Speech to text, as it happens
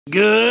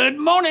Good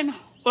morning.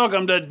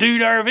 Welcome to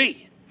Dude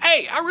RV.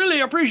 Hey, I really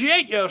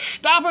appreciate you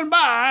stopping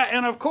by,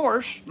 and of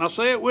course, now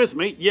say it with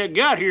me, you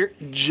got here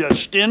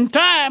just in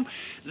time.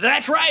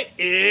 That's right,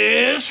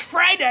 it's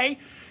Friday,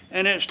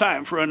 and it's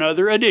time for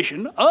another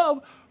edition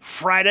of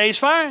Friday's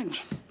Finds.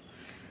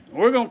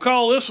 We're gonna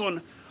call this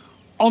one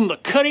On the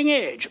Cutting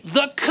Edge,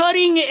 the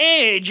cutting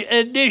edge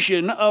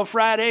edition of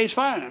Friday's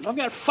Finds. I've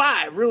got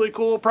 5 really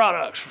cool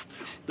products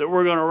that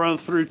we're gonna run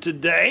through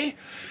today.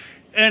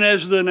 And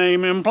as the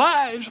name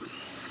implies,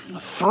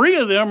 3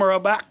 of them are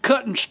about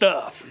cutting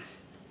stuff.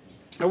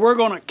 And we're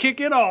going to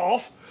kick it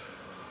off.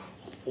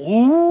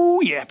 Ooh,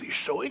 Yappy's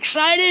so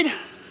excited.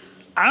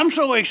 I'm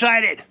so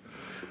excited.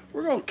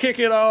 We're going to kick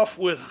it off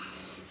with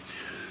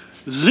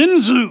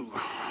Xinzuo,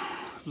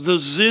 the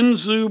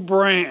Xinzuo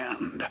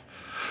brand.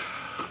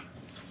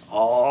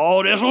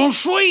 Oh, this one's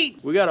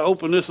sweet. We got to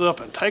open this up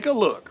and take a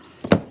look.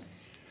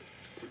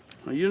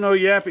 You know,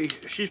 Yappy,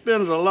 she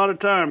spends a lot of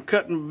time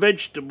cutting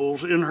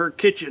vegetables in her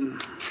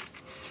kitchen.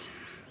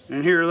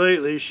 And here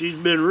lately,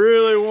 she's been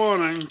really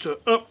wanting to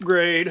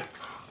upgrade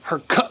her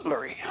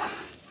cutlery.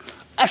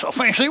 That's a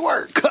fancy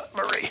word,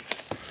 cutlery.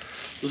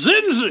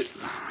 Xinzuo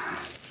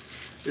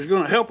is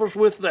going to help us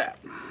with that.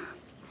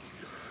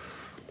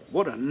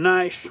 What a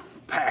nice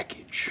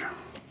package.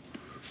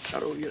 How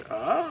do we get,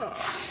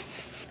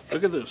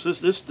 look at this.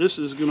 This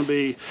is going to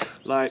be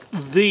like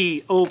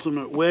the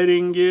ultimate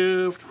wedding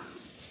gift.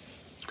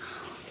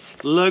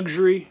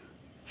 Luxury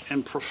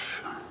and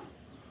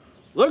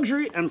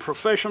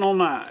professional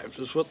knives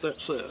is what that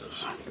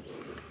says.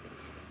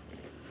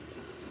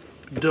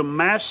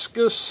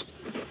 Damascus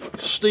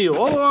steel.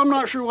 Although I'm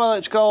not sure why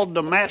it's called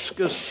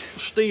Damascus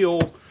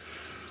steel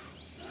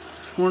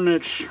when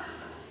it's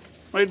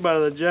made by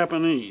the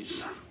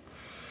Japanese.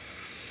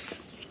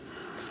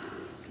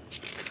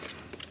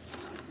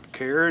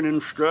 Care and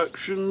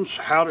instructions,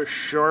 how to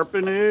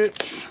sharpen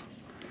it.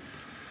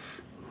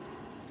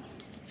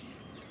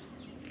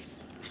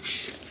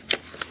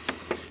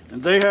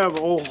 And they have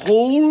a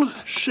whole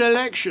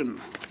selection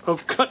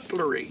of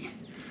cutlery.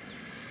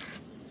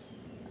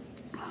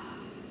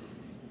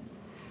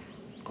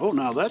 Oh,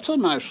 now that's a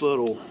nice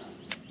little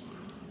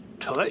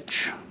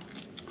touch.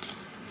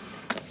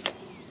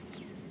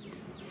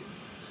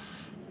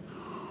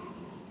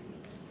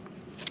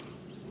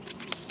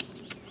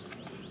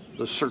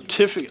 The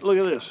certificate, look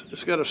at this.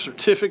 It's got a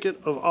certificate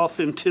of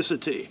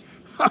authenticity.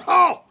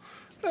 Oh,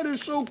 that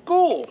is so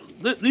cool.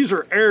 These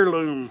are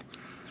heirloom.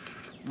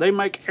 They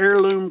make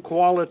heirloom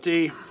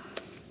quality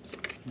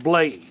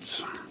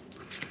blades.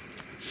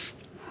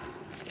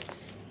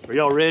 Are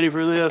y'all ready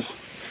for this?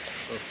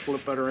 I'll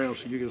flip that around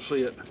so you can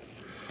see it.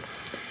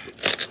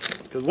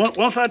 Because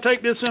once I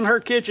take this in her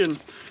kitchen,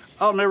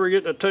 I'll never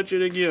get to touch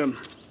it again.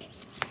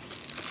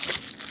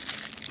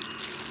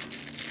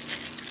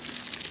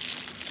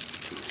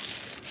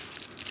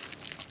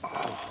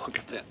 Oh, look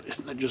at that.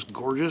 Isn't that just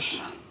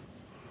gorgeous?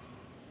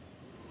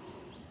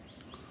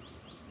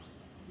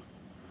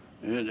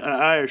 And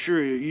I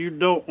assure you, you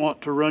don't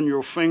want to run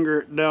your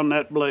finger down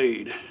that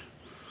blade.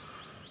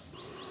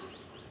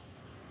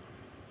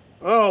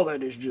 Oh,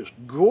 that is just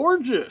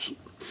gorgeous.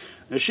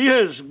 And she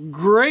has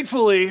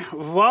gratefully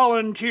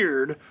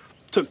volunteered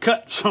to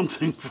cut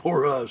something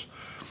for us.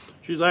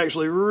 She's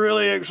actually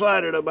really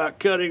excited about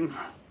cutting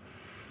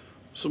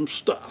some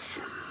stuff.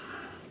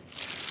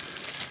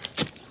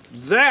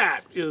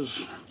 That is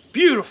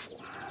beautiful.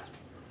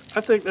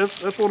 I think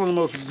that's one of the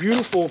most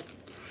beautiful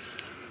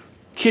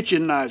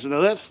kitchen knives. Now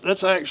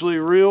that's actually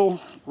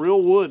real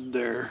wood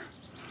there.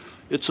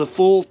 It's a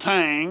full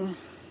tang.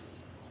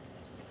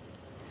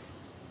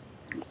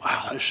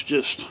 Wow, that's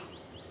just,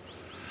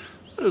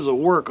 that is a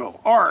work of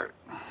art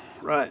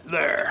right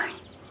there.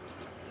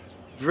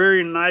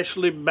 Very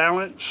nicely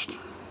balanced.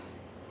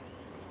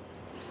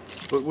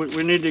 But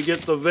we need to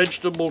get the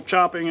vegetable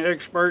chopping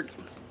expert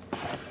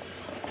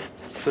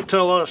to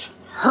tell us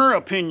her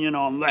opinion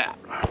on that.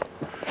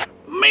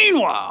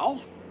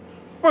 Meanwhile,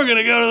 we're going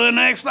to go to the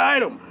next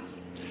item.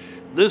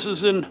 This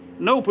is in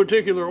no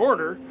particular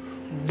order,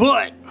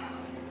 but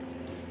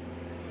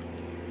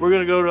we're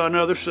going to go to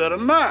another set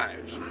of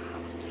knives.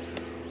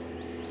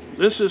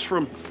 This is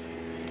from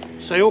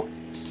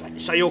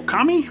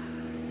Syokami.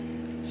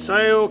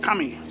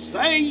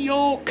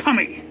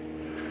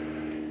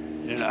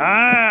 And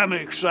I'm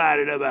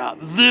excited about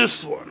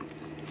this one.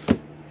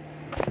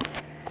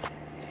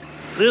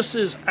 This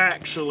is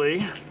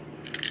actually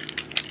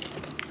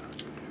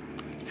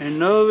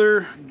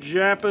another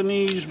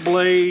Japanese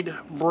blade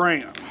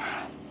brand.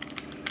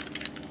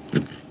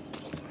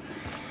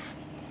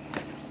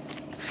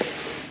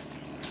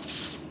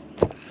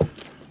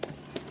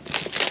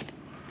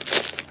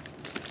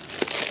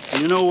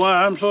 You know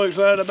why I'm so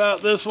excited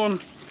about this one?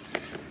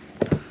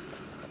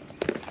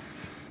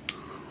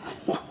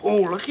 Oh,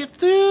 look at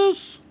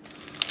this.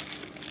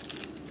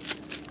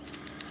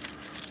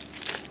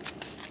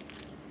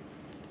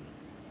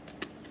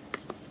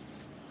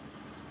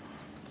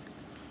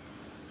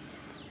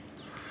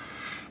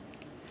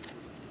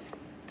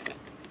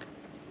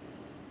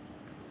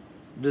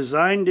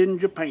 Designed in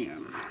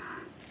Japan.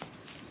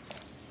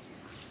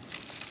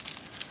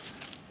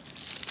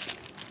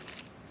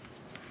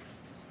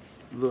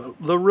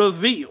 the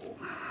reveal.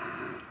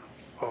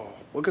 Oh,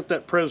 look at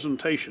that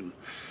presentation.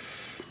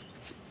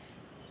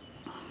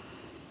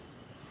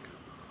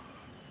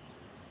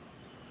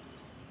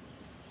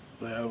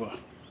 They have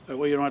that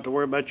way you don't have to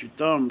worry about your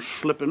thumbs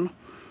slipping.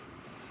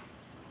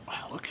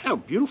 Wow, look how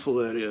beautiful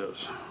that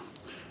is.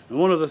 And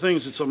one of the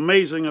things that's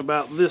amazing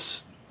about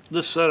this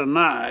set of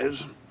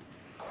knives,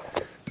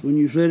 when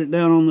you set it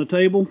down on the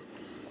table,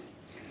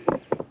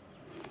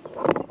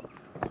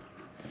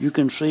 you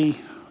can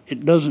see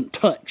it doesn't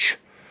touch.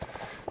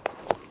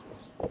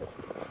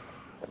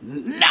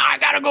 Now I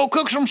gotta go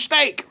cook some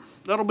steak.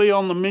 That'll be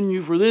on the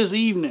menu for this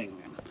evening,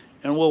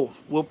 and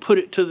we'll put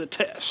it to the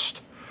test.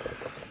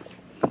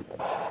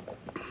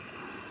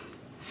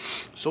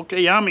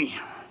 Syokami.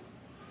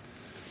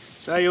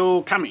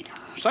 Syokami.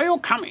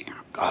 Syokami.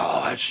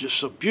 Oh, that's just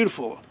so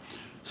beautiful.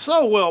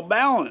 So well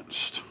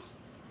balanced.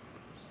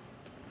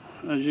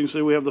 As you can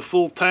see, we have the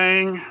full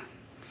tang.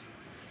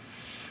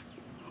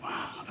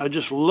 I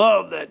just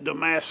love that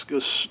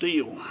Damascus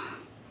steel.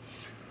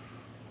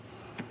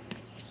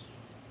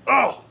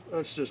 Oh,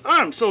 that's just,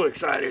 I'm so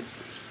excited.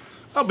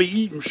 I'll be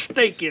eating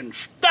steak in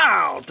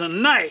style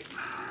tonight.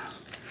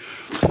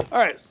 All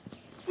right,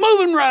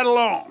 moving right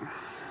along.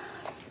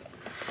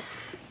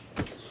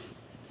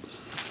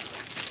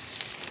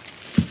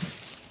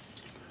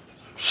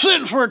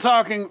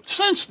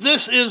 Since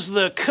this is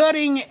the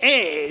cutting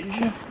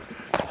edge,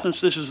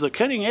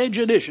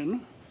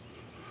 edition,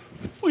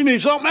 we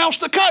need something else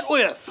to cut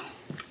with.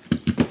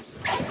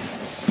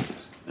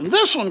 And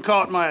this one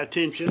caught my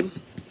attention.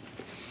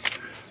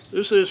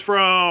 This is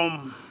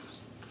from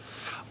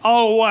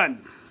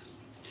Allone.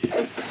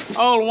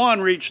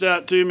 Allone reached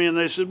out to me and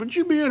they said, would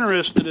you be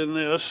interested in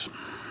this?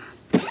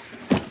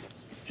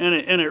 And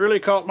it really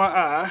caught my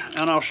eye,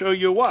 and I'll show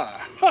you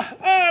why.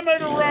 I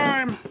made a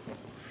rhyme.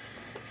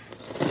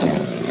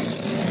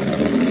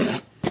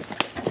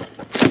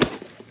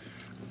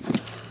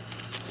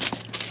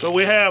 So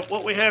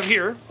what we have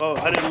here. Oh,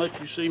 I didn't let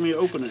you see me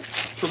open it.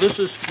 So this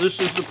is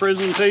the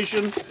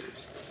presentation.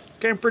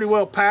 Came pretty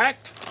well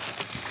packed.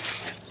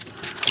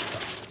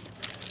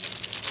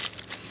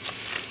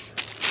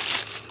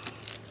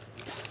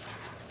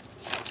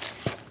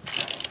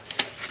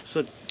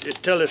 So it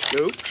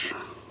telescopes.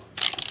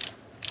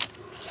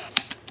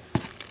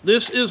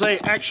 This is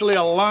actually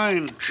a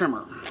line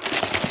trimmer,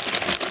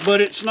 but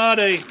it's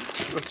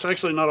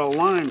actually not a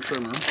line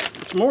trimmer.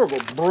 It's more of a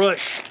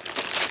brush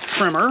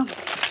trimmer.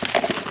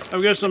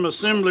 I've got some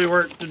assembly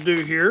work to do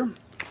here.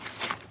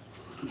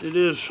 It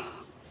is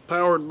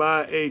powered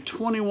by a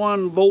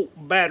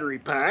 21-volt battery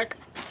pack,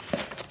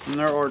 and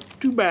there are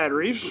 2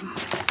 batteries,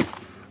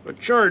 a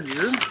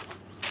charger,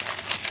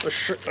 a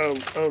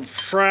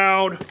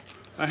shroud,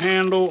 a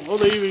handle. Oh,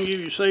 they even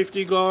give you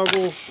safety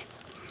goggles,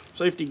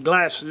 safety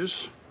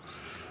glasses,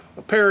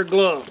 a pair of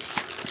gloves.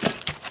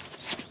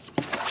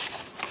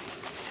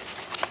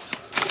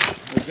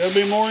 There's got to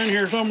be more in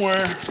here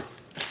somewhere.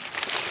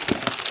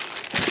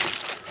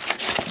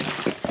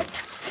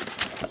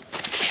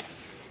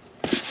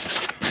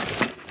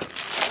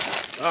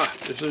 Ah,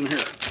 it's in here.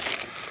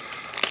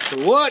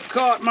 So what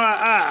caught my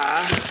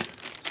eye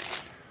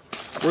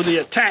were the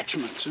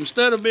attachments.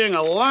 Instead of being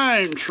a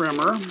line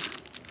trimmer,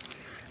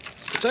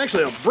 it's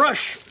actually a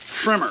brush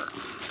trimmer.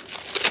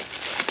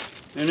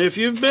 And if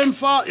you've been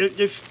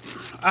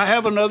I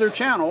have another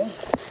channel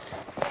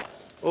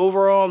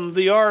over on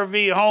the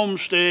RV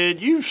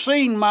homestead, you've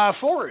seen my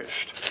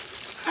forest.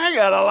 I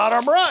got a lot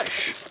of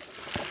brush.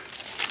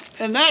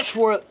 And that's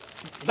where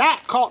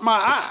that caught my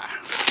eye.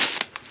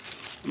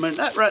 I mean,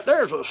 that right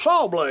there is a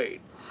saw blade.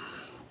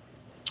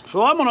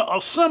 So I'm gonna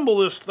assemble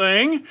this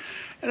thing,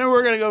 and then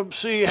we're gonna go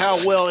see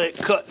how well it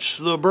cuts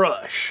the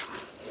brush.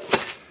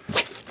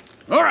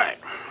 All right,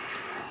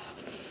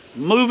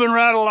 moving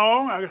right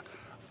along.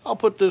 I'll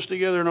put this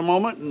together in a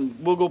moment and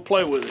we'll go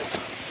play with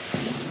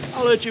it.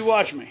 I'll let you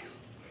watch me.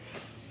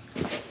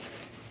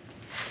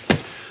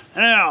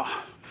 Now,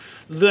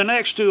 the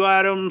next 2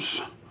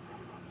 items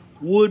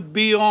would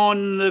be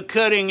on the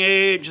cutting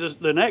edge.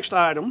 The next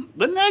item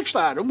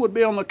would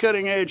be on the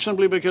cutting edge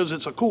simply because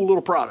it's a cool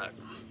little product.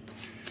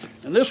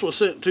 And this was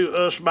sent to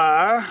us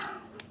by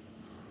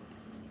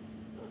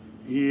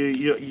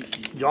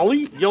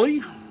Yilaie.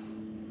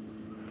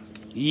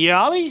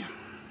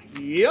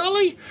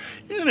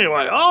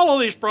 Anyway, all of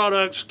these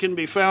products can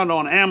be found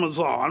on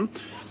Amazon.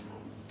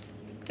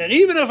 And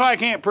even if I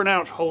can't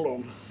pronounce, hold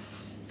on.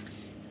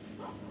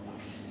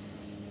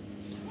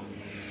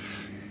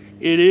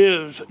 It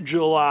is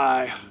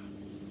July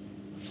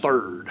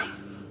 3rd.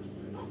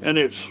 And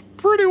it's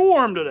pretty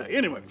warm today.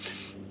 Anyway,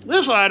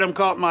 this item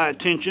caught my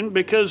attention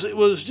because it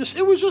was just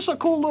a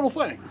cool little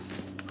thing.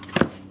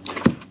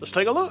 Let's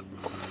take a look.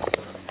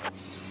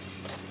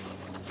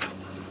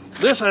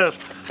 This has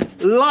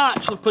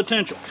lots of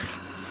potential.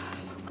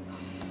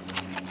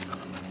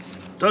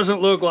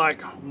 Doesn't look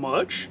like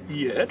much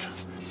yet.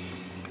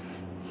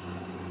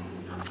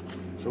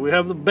 So we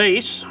have the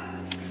base.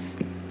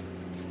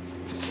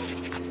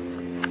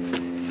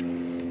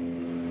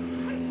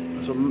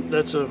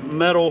 That's a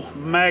metal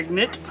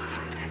magnet.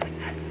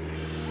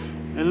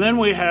 And then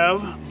we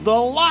have the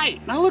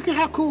light. Now look at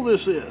how cool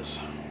this is.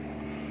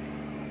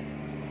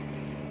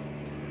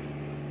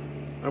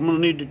 I'm going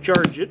to need to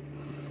charge it,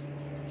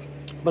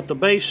 but the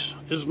base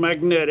is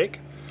magnetic,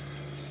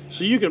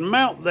 so you can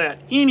mount that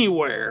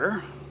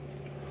anywhere.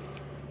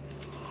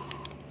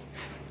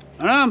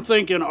 And I'm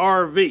thinking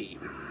RV.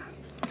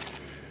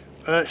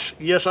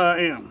 Yes, I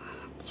am.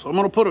 So I'm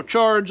going to put a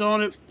charge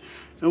on it,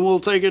 and we'll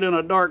take it in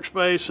a dark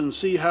space and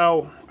see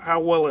how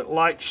well it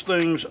lights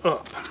things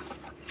up.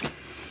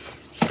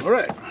 All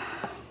right.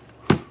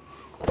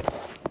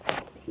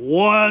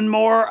 One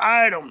more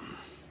item.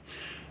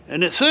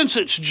 And since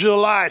it's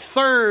July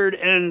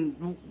 3rd,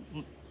 and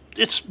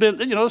it's been,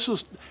 you know, this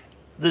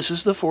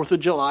is the 4th of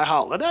July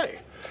holiday.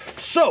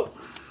 So,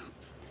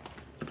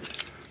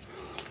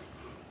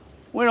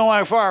 we don't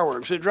like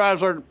fireworks. It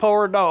drives our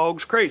poor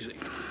dogs crazy.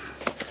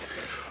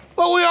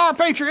 But we are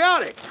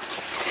patriotic.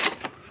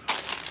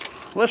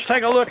 Let's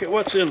take a look at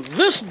what's in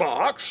this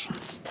box.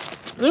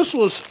 This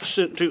was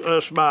sent to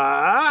us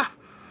by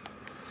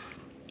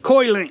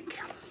Coylink.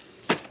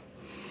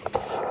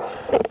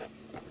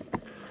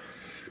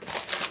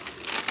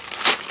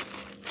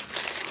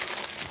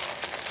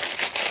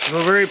 So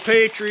very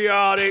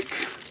patriotic.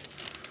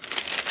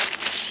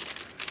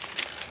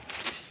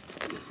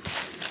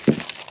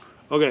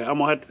 Okay, I'm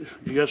gonna have to,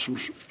 you got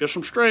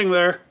some string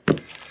there. A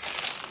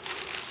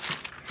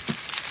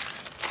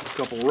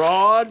couple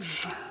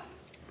rods.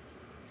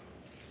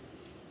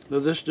 Now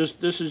this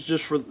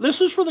is for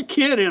the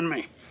kid in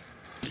me.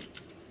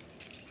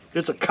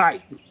 It's a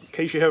kite, in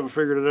case you haven't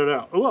figured it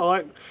out. Oh,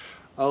 I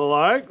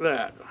like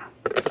that.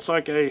 It's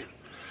like a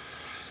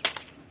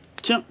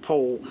tent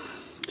pole,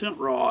 tent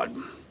rod.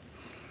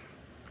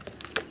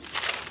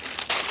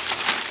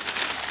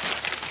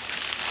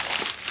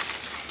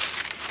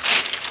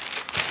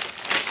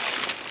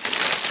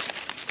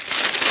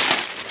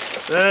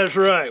 That's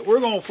right, we're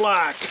gonna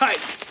fly a kite.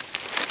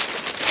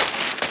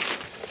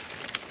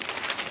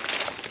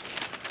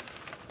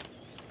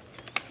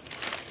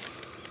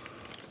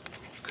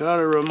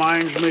 Kind of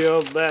reminds me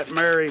of that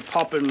Mary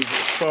Poppins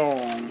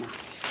song,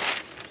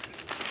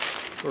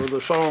 or the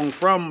song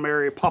from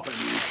Mary Poppins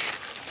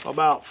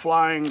about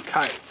flying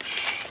kites.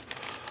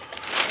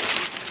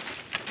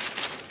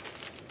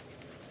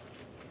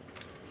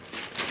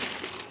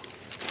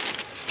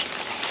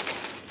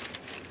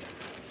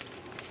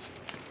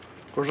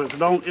 Of course,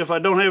 if I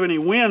don't have any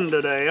wind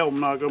today, I'm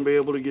not going to be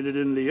able to get it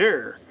in the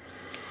air.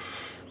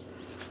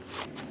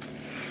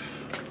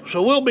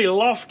 So we'll be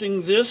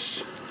lofting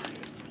this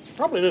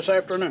probably this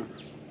afternoon,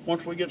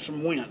 once we get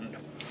some wind.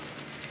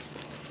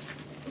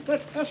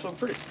 That's a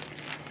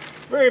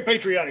very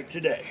patriotic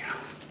today.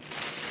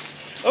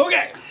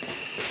 Okay.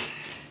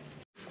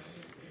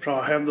 So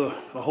I have the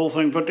whole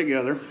thing put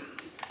together.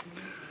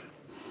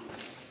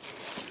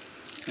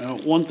 Now,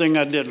 one thing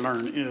I did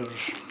learn is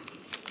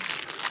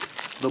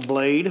the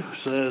blade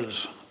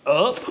says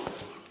up.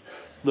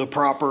 The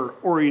proper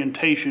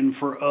orientation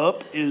for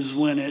up is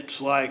when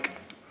it's like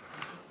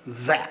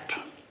that.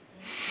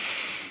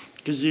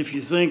 Because if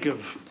you think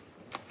of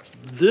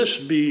this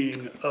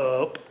being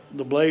up,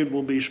 the blade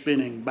will be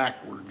spinning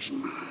backwards.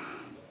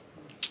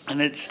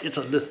 And it's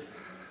a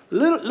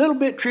little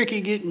bit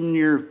tricky getting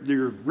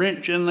your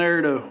wrench in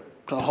there to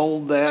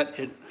hold that.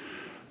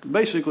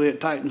 Basically it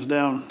tightens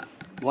down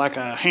like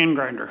a hand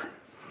grinder.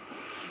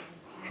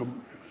 So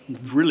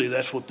really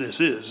that's what this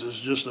is. It's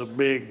just a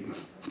big,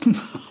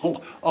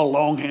 a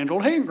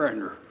long-handled hand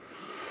grinder.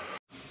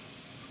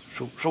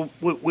 So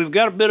we've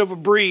got a bit of a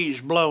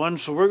breeze blowing,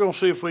 so we're going to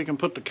see if we can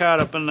put the kite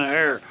up in the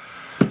air.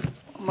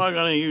 I'm not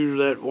going to use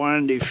that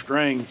windy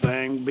string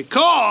thing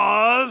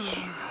because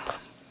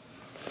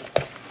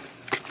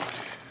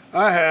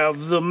I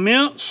have the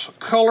Mint's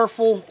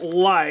Colorful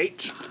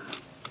Light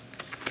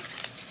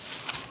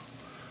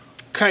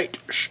Kite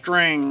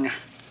String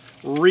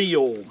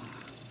Reel.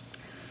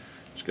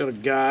 It's got a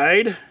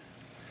guide.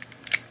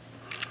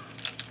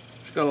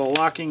 It's got a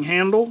locking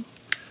handle,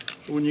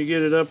 so when you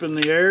get it up in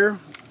the air,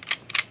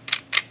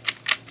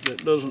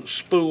 it doesn't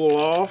spool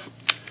off.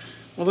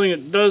 One thing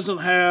it doesn't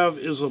have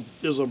is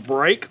a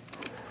brake.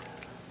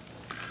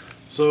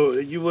 So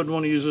you wouldn't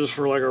want to use this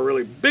for like a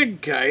really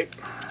big kite.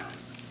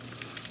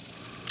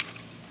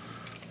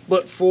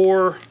 But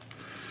for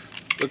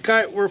the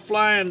kite we're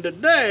flying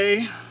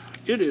today,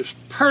 it is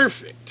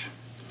perfect.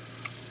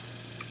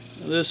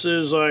 This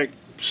is like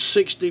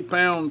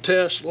 60-pound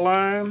test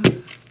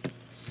line,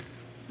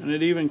 and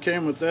it even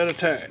came with that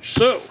attached.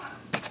 So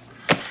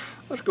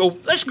let's go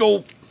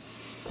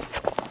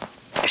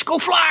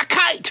fly a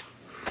kite.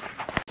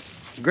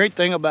 The great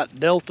thing about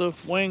delta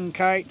wing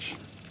kites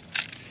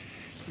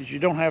is you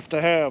don't have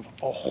to have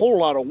a whole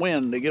lot of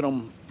wind to get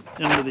them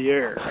into the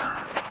air.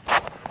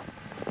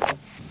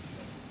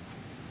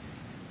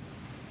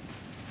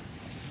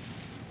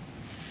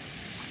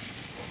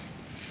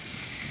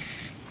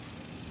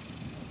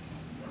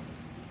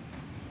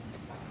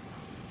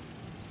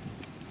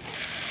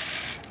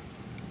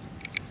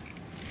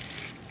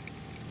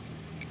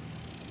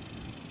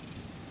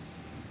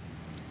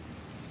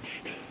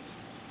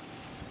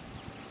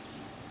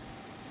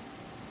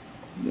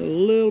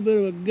 little bit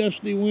of a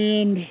gusty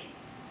wind,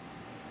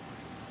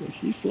 but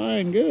she's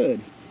flying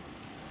good.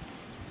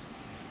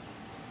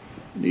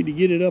 Need to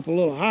get it up a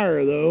little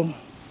higher though.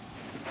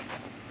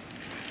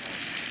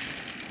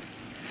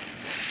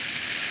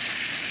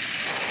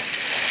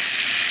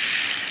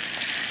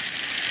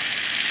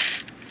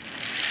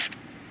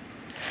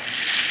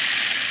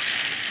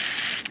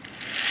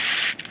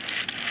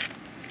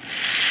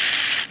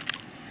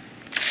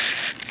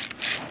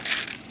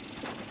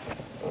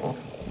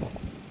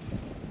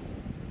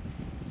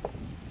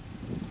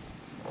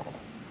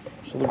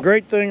 So the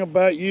great thing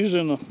about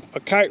using a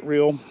kite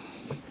reel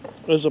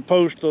as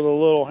opposed to the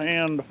little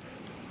hand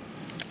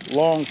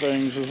long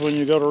things is when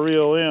you go to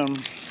reel in,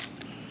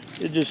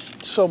 it's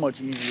just so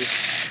much easier.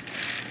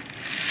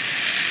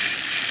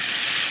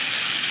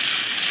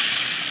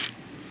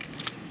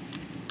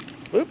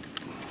 Whoop.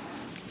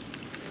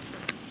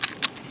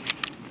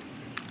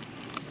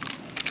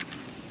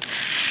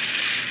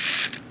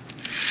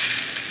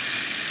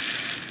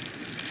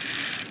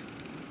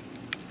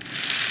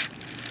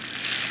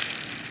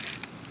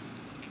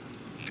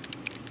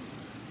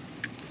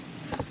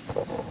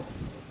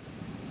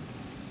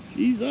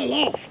 She's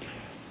aloft.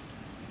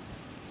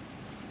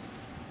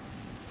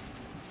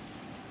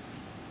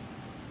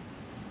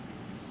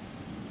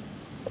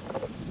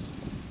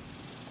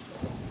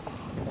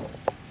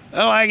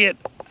 I like it.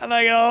 I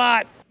like it a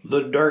lot.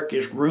 The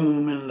darkest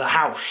room in the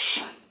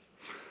house.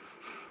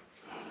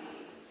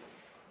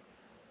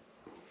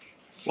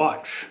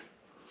 Watch.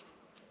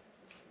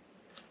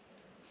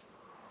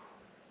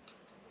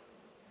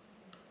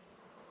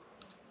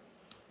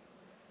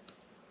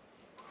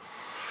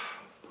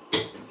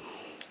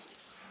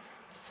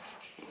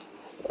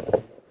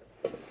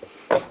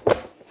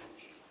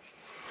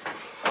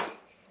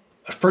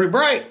 That's pretty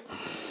bright.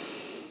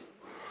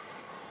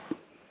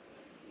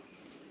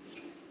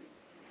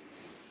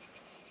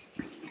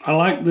 I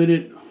like that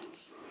it,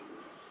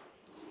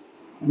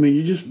 I mean,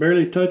 you just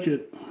barely touch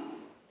it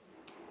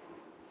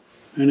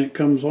and it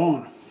comes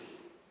on.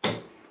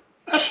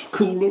 That's a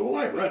cool little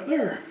light right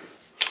there.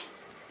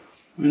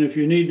 And if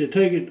you need to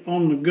take it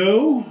on the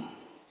go,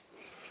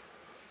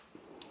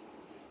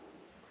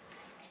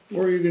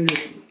 or you can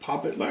just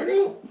pop it back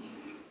up.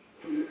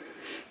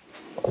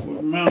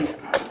 We'll mount it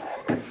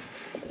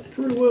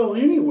pretty well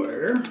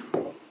anywhere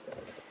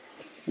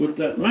with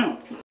that mount.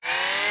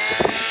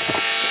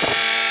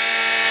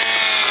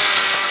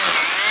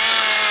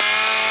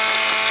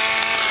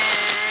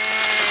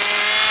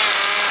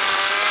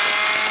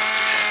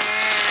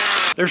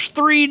 There's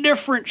 3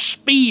 different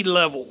speed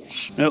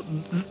levels. Now,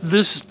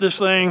 this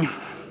thing,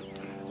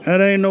 that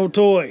ain't no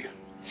toy.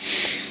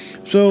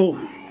 So,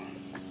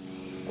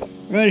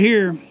 right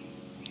here,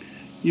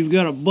 you've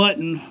got a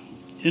button,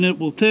 and it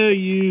will tell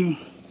you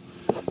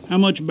how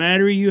much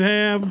battery you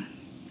have,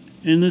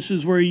 and this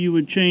is where you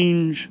would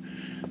change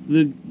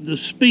the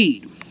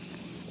speed.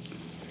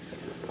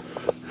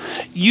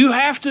 You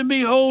have to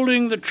be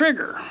holding the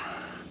trigger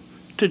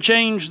to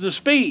change the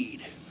speed.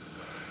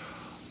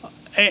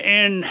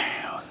 And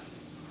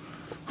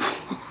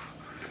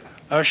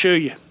I'll show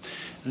you.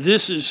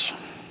 This is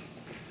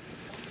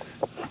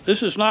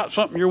not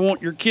something you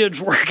want your kids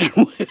working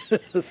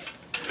with.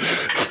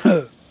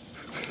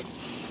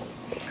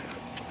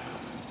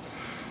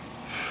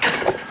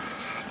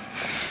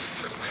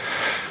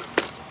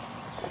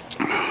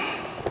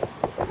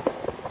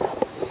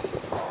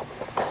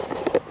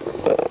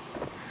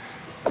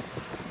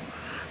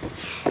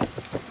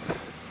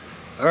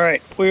 All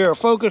right, we are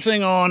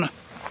focusing on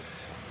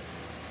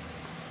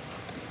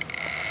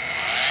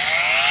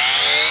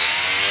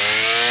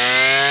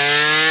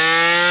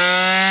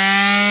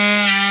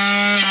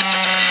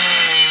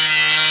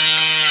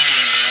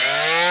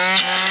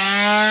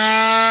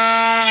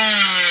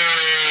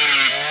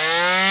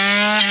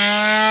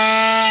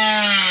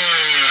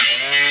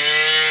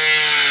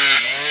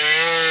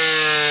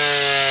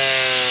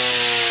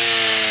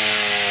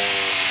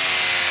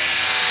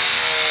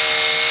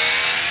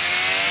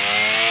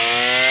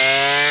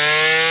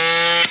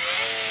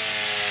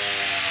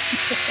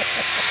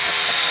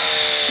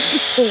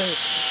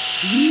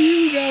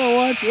you gotta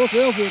watch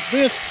yourself with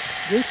this.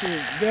 This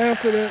is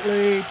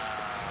definitely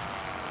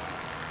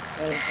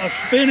a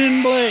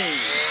spinning blade.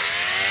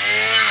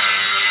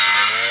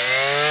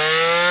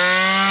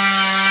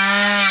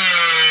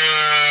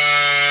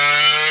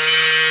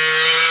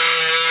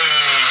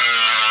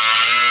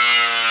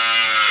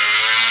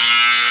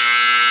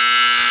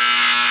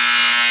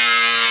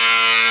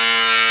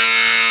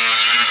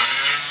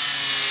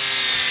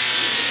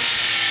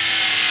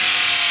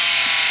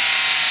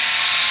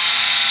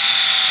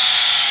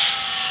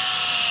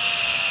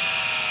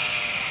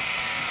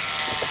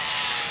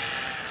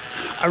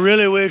 I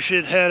really wish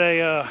it had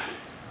an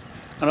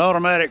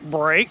automatic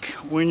brake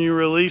when you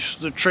release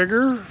the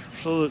trigger,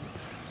 so that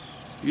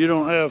you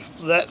don't have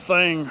that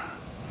thing,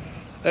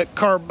 that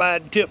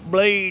carbide tip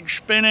blade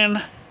spinning.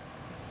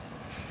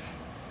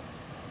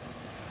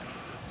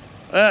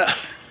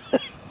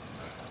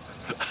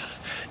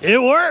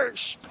 It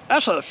works.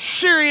 That's a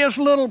serious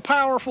little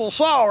powerful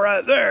saw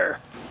right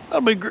there.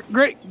 That'll be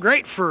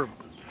great for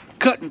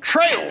cutting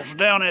trails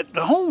down at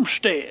the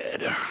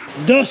homestead.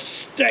 The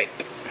steak.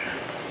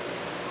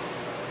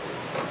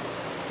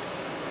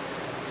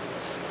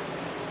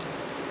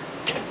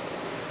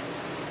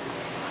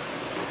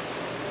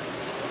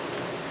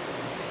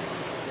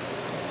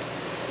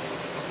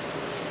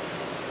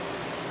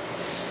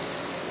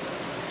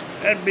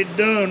 That'd be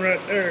done right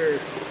there.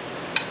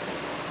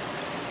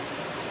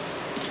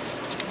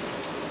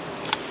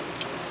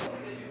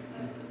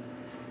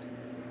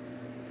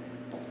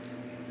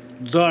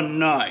 The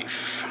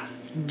knife.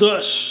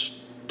 The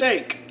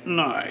steak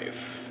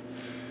knife.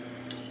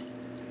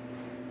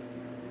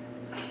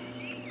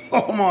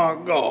 Oh my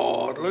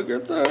God, look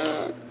at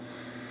that.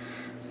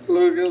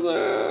 Look at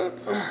that.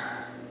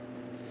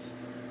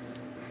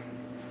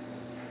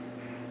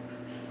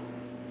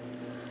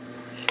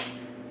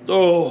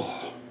 Oh.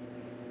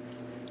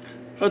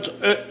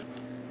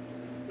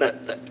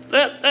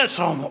 That's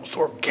almost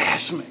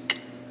orgasmic.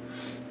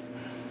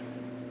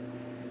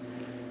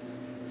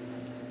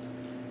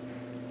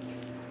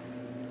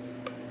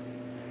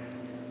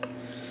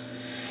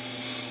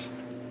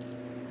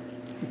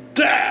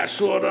 That's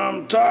what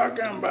I'm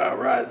talking about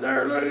right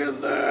there. Look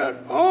at that.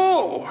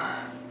 Oh.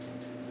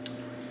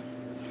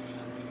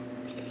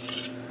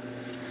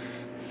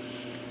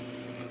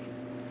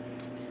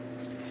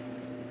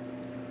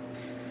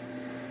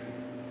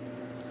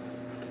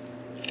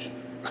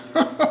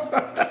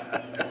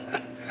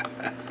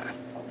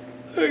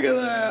 Look at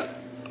that.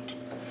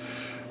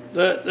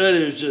 That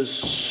is just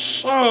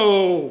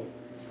so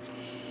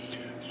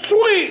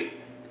sweet.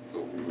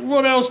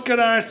 What else can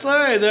I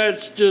say?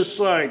 That's just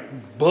like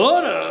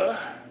butter.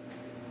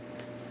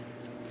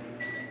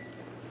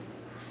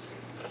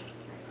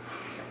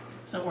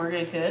 So we're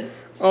good?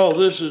 Oh,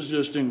 this is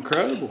just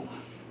incredible.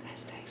 That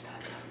steak's not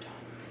done, John.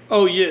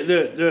 Oh yeah,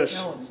 that's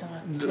No, it's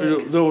not.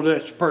 no,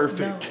 that's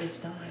perfect. No,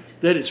 it's not.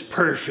 That is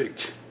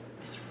perfect.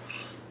 It's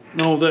raw.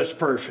 No, that's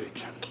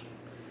perfect.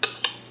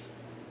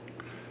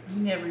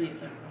 You never eat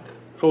that raw.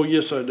 Oh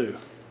yes, I do.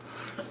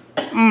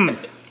 Mmm.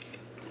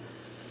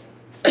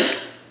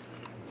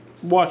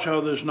 Watch how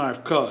this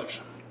knife cuts.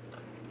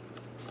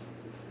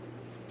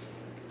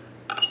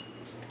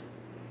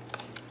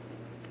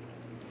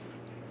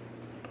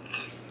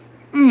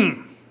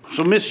 Mmm.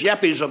 So Miss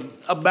Yappy's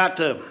about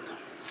to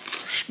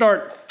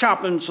start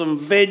chopping some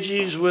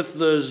veggies with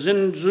the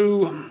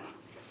Xinzuo,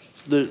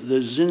 the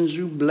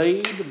Xinzuo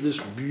blade, this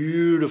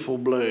beautiful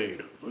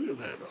blade. Look at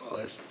that. Oh,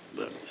 that's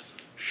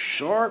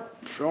sharp,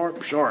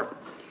 sharp, sharp.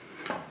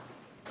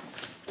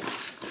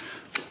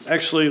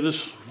 Actually,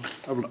 this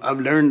I've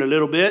learned a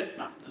little bit.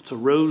 It's a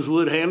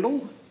rosewood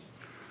handle.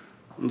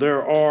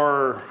 There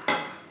are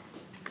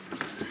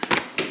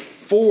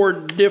 4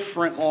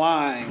 different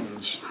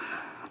lines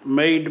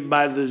made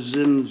by the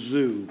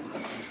Xinzuo.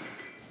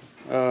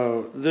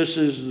 This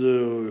is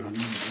the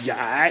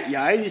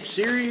Yilaie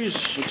series.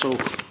 So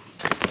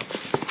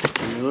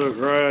you look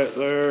right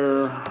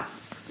there.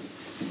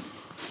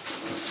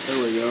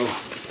 There we go.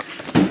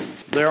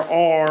 There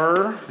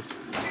are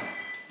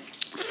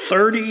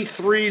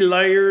 33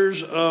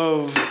 layers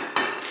of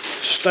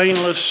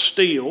stainless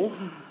steel,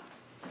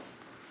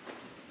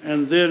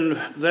 and then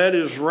that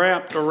is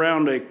wrapped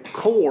around a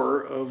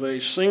core of a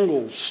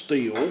single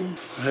steel. It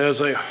has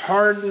a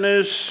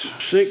hardness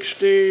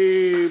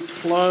 60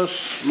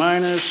 plus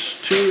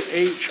minus 2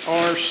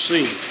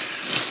 HRC.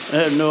 I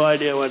have no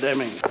idea what that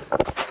means.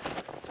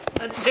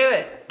 Let's do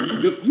it.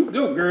 You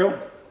go, girl.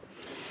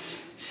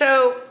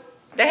 So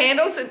the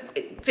handles,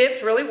 it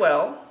fits really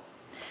well.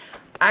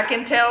 I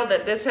can tell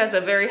that this has a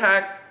very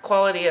high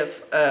quality of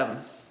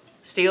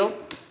steel.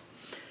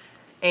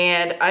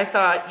 And I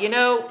thought, you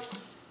know,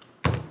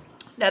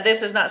 now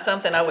this is not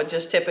something I would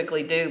just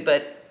typically do,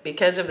 but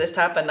because of this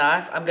type of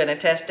knife, I'm gonna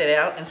test it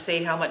out and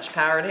see how much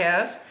power it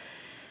has.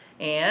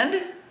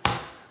 And,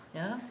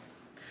 yeah,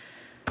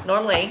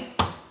 normally,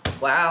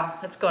 wow,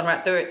 it's going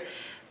right through it.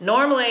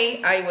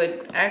 Normally, I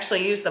would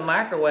actually use the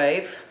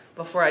microwave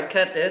before I'd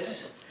cut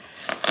this.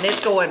 And it's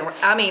going,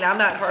 I mean, I'm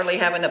not hardly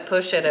having to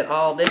push it at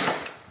all.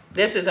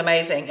 This is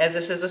amazing, as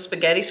this is a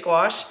spaghetti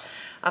squash.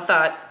 I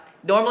thought,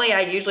 normally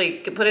I usually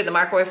could put it in the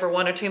microwave for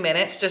 1 or 2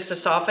 minutes just to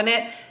soften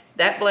it.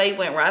 That blade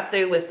went right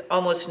through with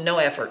almost no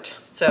effort.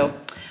 So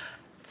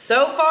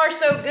far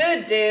so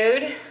good,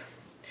 dude.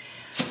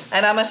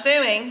 And I'm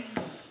assuming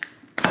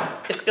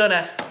it's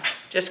gonna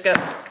just go.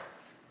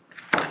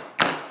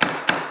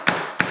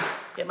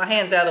 Get my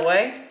hands out of the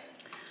way.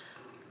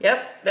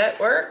 Yep, that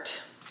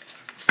worked.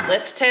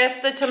 Let's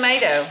test the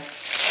tomato.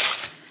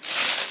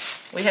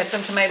 We had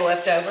some tomato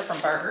left over from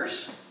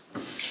burgers.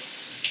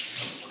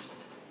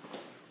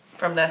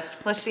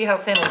 Let's see how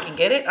thin we can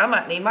get it. I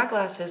might need my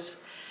glasses.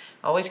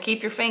 Always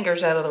keep your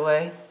fingers out of the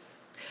way.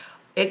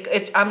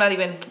 I'm not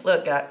even,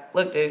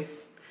 look dude.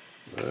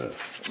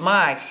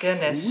 My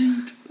goodness.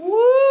 Sweet.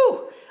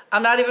 Woo!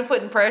 I'm not even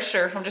putting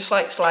pressure. I'm just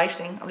like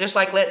slicing. I'm just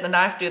like letting the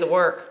knife do the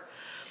work.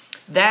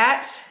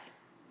 That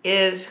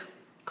is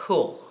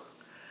cool.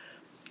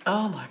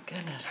 Oh my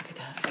goodness, look at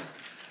that.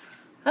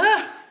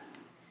 Ah.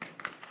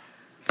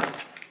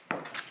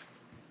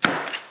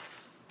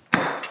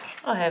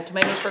 I'll have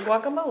tomatoes for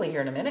guacamole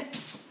here in a minute.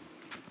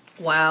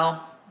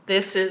 Wow,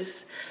 this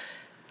is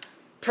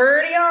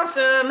pretty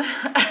awesome.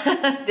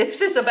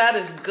 This is about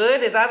as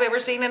good as I've ever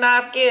seen a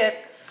knife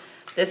get.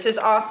 This is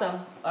awesome.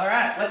 All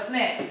right, what's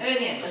next?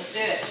 Onion, let's do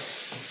it.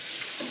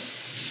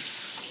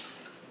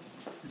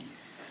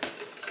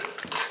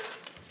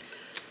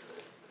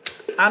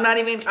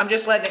 I'm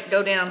just letting it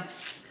go down.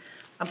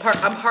 I'm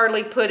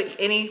hardly putting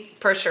any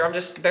pressure. I'm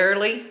just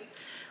barely,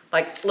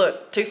 like,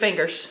 look, 2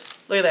 fingers.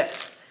 Look at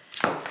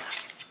that.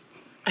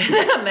 Isn't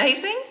that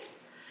amazing?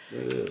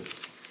 It is.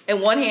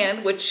 In one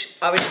hand, which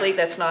obviously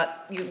that's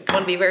not, you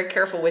want to be very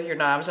careful with your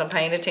knives. I'm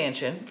paying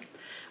attention.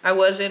 I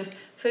was in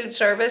food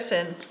service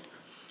and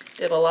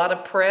did a lot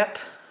of prep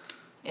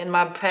in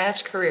my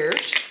past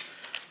careers.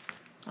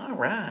 All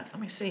right, let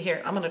me see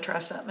here. I'm going to try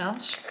something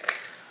else.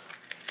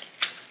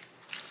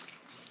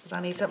 Because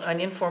I need some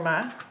onion for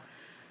my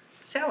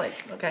salad.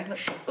 Okay, look,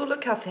 oh,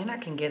 look how thin I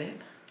can get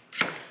it.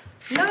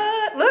 Look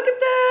at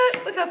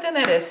that. Look how thin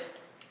that is.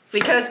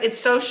 Because it's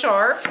so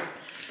sharp,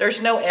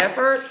 there's no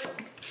effort.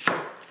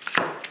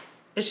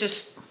 It's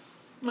just,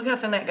 look how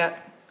thin that got.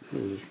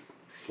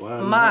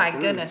 My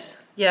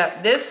goodness.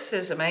 Yeah, this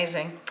is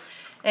amazing.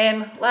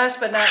 And last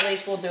but not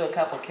least, we'll do a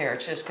couple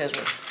carrots just because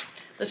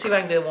let's see if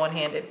I can do it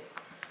one-handed.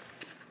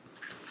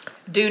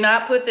 Do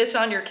not put this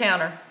on your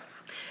counter.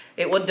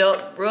 It will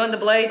ruin the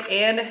blade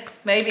and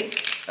maybe,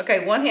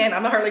 okay, one hand,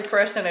 I'm hardly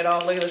pressing it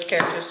all. Look at those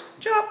carrots, just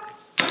chop,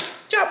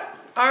 chop.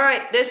 All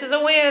right, this is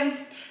a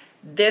win.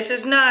 This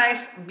is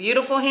nice,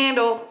 beautiful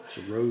handle. It's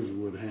a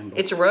rosewood handle.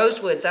 It's a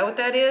rosewood, is that what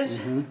that is?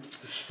 Mm-hmm.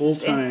 It's full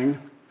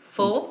tang.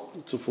 Full?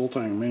 It's a full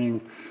tang,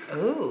 meaning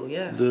oh,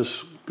 yeah.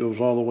 This goes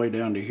all the way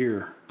down to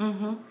here.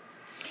 Mm-hmm.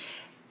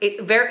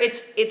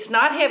 It's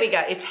not heavy,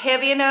 guys. It's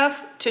heavy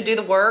enough to do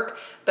the work,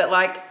 but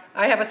like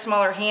I have a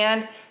smaller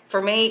hand.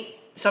 For me,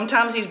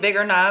 sometimes these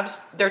bigger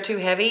knives, they're too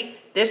heavy.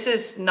 This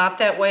is not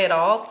that way at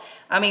all.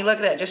 I mean, look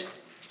at that, just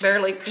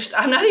barely,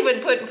 I'm not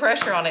even putting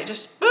pressure on it,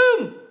 just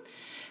boom.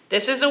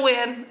 This is a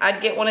win.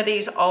 I'd get one of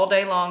these all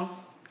day long.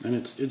 And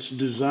it's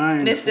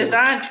designed. It's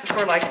designed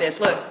for like this.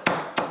 Look,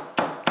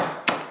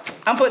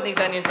 I'm putting these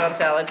onions on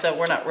salad, so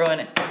we're not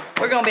ruining it.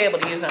 We're gonna be able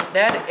to use them.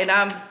 That, and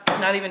I'm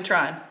not even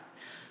trying.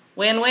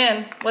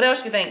 Win-win. What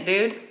else you think,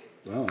 dude?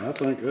 Well, I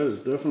think that is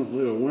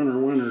definitely a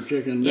winner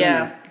chicken dinner.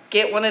 Yeah,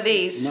 get one of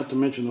these. Not to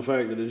mention the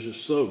fact that it's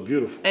just so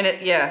beautiful. And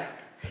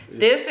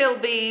this will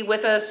be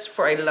with us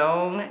for a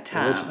long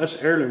time. Well, that's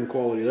heirloom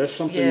quality. That's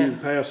something you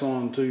pass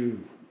on to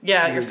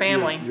your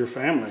family. Your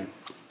family.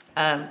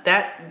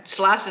 That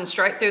slicing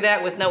straight through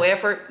that with no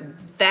effort,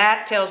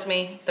 that tells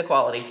me the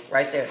quality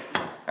right there.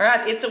 All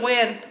right, it's a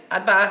win.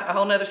 I'd buy a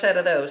whole nother set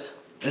of those.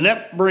 And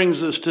that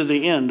brings us to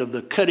the end of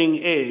the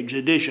cutting edge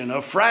edition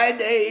of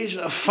Friday's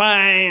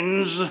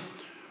Finds.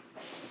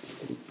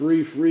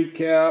 Brief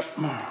recap.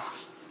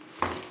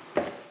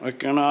 I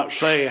cannot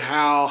say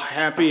how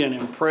happy and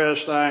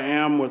impressed I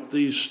am with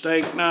these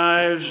steak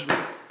knives.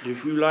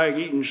 If you like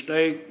eating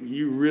steak,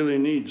 you really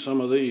need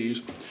some of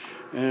these.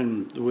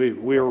 And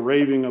we are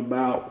raving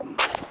about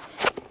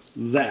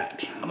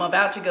that. I'm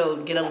about to go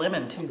get a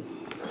lemon too.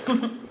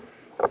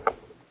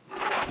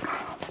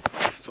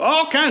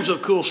 All kinds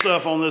of cool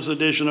stuff on this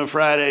edition of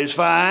Friday's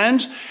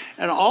Finds,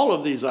 and all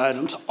of these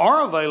items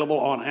are available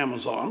on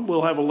Amazon.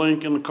 We'll have a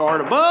link in the card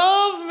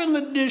above in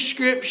the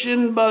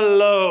description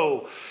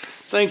below.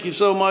 Thank you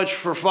so much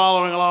for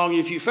following along.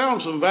 If you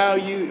found some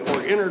value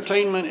or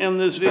entertainment in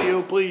this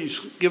video,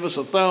 please give us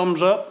a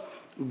thumbs up.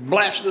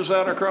 Blast us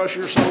out across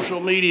your social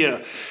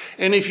media.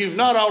 And if you've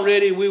not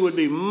already, we would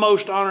be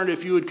most honored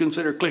if you would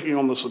consider clicking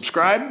on the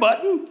subscribe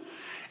button.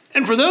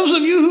 And for those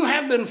of you who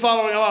have been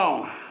following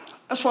along,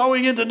 that's why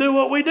we get to do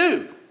what we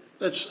do.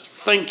 That's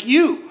thank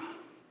you.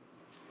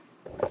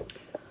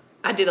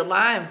 I did a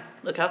lime.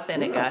 Look how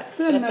thin it got.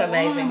 That's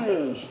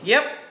amazing.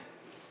 Yep.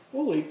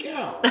 Holy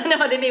cow. No,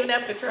 I didn't even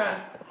have to try.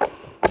 Go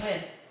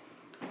ahead.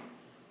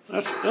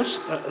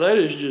 That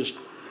is just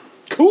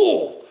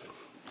cool.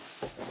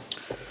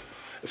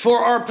 For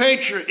our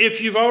patron,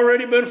 if you've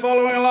already been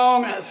following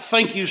along,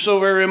 thank you so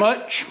very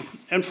much.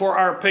 And for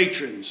our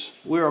patrons,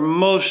 we are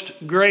most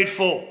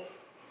grateful.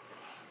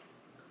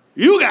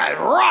 You guys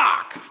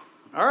rock.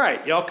 All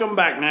right, y'all come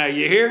back now,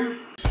 you hear?